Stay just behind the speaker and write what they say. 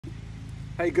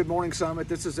Hey, good morning, Summit.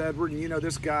 This is Edward, and you know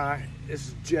this guy. This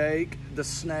is Jake, the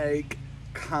Snake,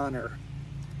 Connor.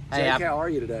 Hey, Jake, how are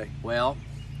you today? Well,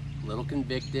 a little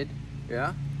convicted.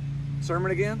 Yeah?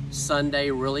 Sermon again?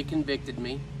 Sunday really convicted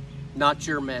me. Not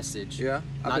your message. Yeah?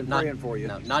 I've been praying for you.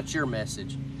 No, not your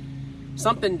message.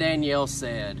 Something Danielle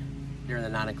said during the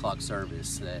 9 o'clock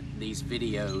service, that these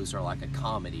videos are like a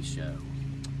comedy show.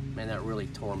 Man, that really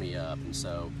tore me up. And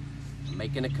so I'm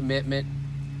making a commitment.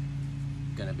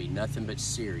 Gonna be nothing but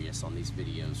serious on these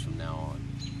videos from now on,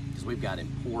 because we've got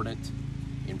important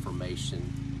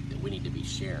information that we need to be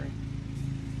sharing.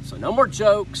 So no more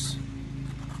jokes,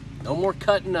 no more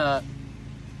cutting up.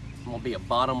 I'm gonna be a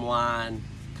bottom line,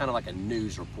 kind of like a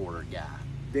news reporter guy.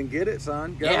 Then get it,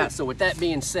 son. Go. Yeah, so with that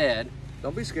being said,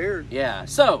 don't be scared. Yeah,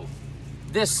 so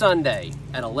this Sunday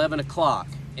at 11 o'clock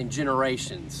in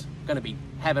Generations, we're gonna be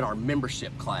having our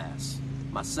membership class.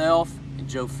 Myself and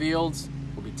Joe Fields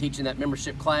will be teaching that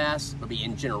membership class. It'll be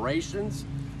in Generations,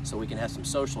 so we can have some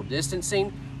social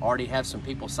distancing. Already have some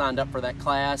people signed up for that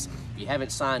class. If you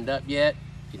haven't signed up yet,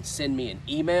 you can send me an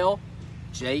email,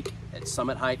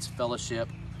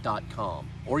 jake@summitheightsfellowship.com,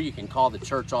 or you can call the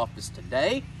church office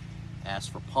today, ask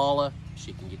for Paula.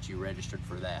 She can get you registered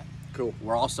for that. Cool.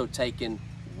 We're also taking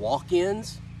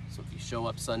walk-ins, so if you show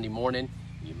up Sunday morning,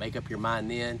 you make up your mind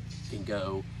then, you can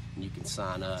go and you can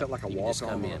sign up. Is that like a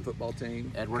walk-on on a football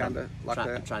team? Edward, I'm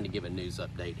trying to give a news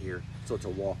update here. So it's a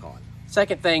walk-on.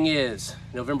 Second thing is,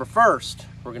 November 1st,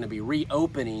 we're going to be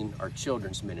reopening our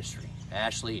children's ministry.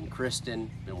 Ashley and Kristen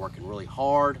have been working really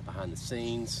hard behind the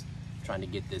scenes, trying to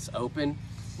get this open.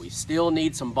 We still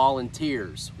need some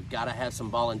volunteers. We've got to have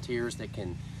some volunteers that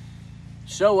can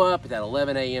show up at that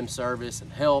 11 a.m. service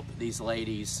and help these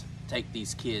ladies take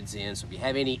these kids in. So if you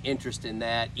have any interest in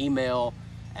that, email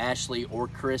Ashley or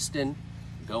Kristen.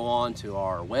 Go on to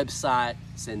our website,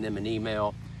 send them an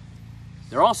email.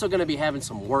 They're also going to be having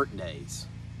some work days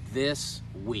this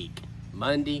week.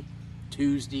 Monday,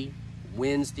 Tuesday,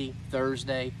 Wednesday,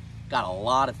 Thursday. Got a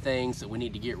lot of things that we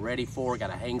need to get ready for.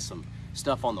 Got to hang some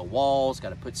stuff on the walls.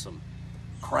 Got to put some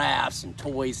crafts and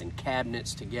toys and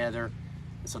cabinets together.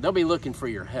 So they'll be looking for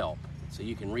your help. So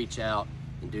you can reach out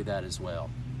and do that as well.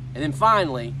 And then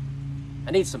finally,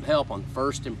 I need some help on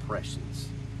first impressions.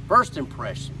 First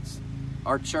impressions.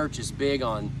 Our church is big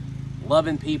on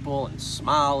loving people and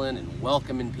smiling and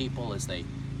welcoming people as they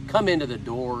come into the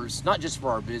doors, not just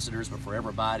for our visitors, but for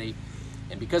everybody.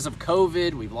 And because of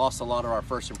COVID, we've lost a lot of our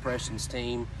first impressions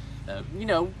team,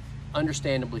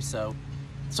 understandably so.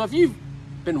 So if you've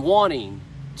been wanting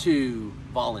to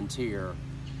volunteer,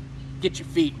 get your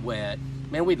feet wet,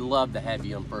 man, we'd love to have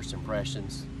you on First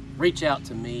Impressions. Reach out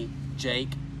to me,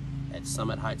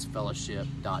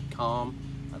 Jake@summitheightsfellowship.com.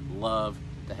 I'd love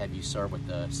to have you serve with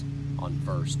us on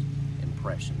First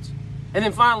Impressions. And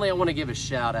then finally, I want to give a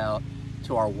shout out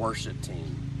to our worship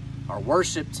team. Our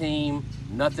worship team,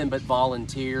 nothing but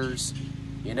volunteers.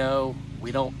 You know,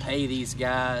 we don't pay these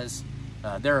guys.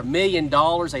 They're $1 million.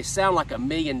 They sound like $1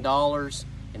 million,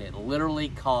 and it literally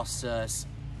costs us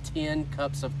 10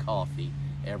 cups of coffee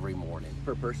every morning.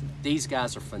 Per person. These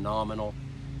guys are phenomenal.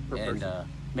 Per person.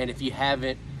 Man, if you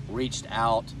haven't reached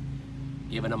out,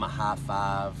 giving them a high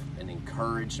five, an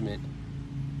encouragement,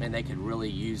 man, they could really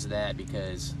use that,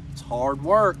 because it's hard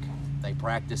work. They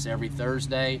practice every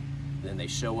Thursday, then they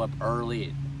show up early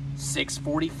at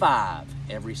 6:45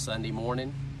 every Sunday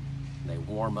morning. They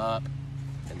warm up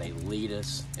and they lead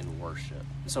us in worship.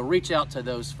 So reach out to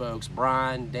those folks,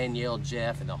 Brian, Danielle,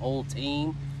 Jeff, and the whole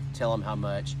team. Tell them how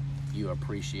much you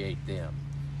appreciate them.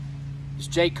 It's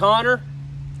Jake Connor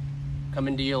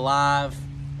coming to you live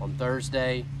on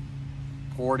Thursday,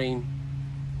 reporting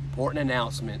important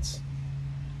announcements.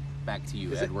 Back to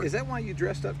you, Edward. Is that why you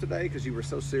dressed up today? Because you were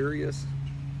so serious?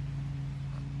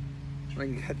 I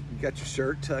mean, you got your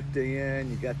shirt tucked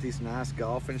in, you got these nice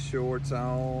golfing shorts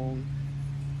on.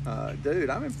 Dude,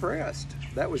 I'm impressed.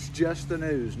 That was just the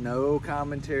news. No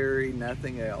commentary,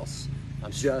 nothing else.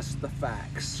 Just the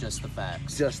facts. Just the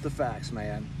facts. Just the facts,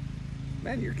 man.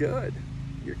 Man, you're good.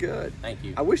 You're good. Thank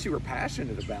you. I wish you were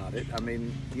passionate about it. I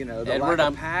mean, the Edward,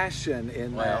 lack of passion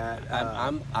in that.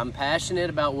 I'm passionate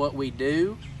about what we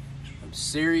do. I'm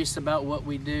serious about what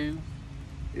we do.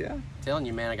 Yeah. I'm telling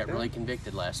you, man, I got really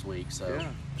convicted last week. So.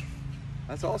 Yeah.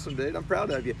 That's awesome, dude. I'm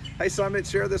proud of you. Hey, Summit,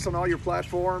 share this on all your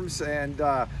platforms, and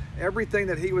everything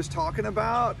that he was talking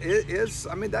about that is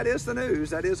the news.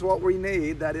 That is what we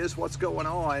need. That is what's going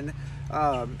on.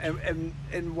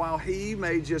 And while he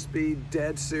may just be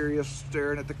dead serious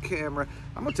staring at the camera,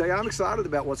 I'm gonna tell you, I'm excited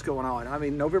about what's going on. I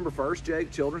mean, November 1st, Jake,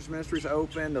 Children's Ministry's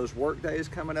open. Those work days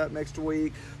coming up next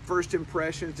week. First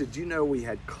impressions. Did you know we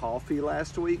had coffee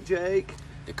last week, Jake?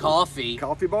 The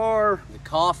coffee bar. The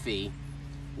coffee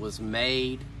was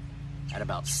made at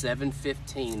about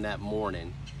 7:15 that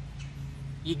morning.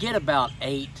 You get about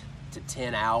 8 to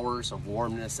 10 hours of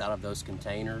warmness out of those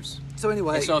containers. So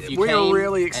anyway, and so if you we are came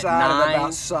really at excited 9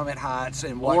 about Summit Heights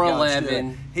and what or God's 11,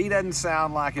 doing. He doesn't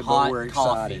sound like it, but hot we're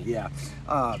excited. coffee.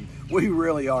 Yeah, we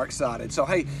really are excited. So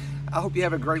hey, I hope you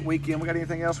have a great weekend. We got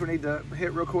anything else we need to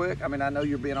hit real quick? I mean, I know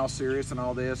you're being all serious and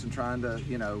all this and trying to,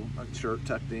 you know, shirt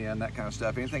tucked in, that kind of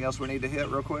stuff. Anything else we need to hit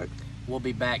real quick? We'll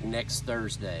be back next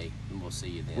Thursday, and we'll see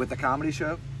you then. With the comedy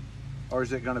show? Or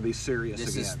is it going to be serious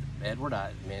This again? is Edward.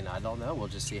 I don't know. We'll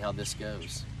just see how this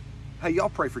goes. Hey, y'all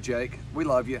pray for Jake. We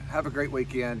love you. Have a great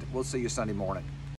weekend. We'll see you Sunday morning.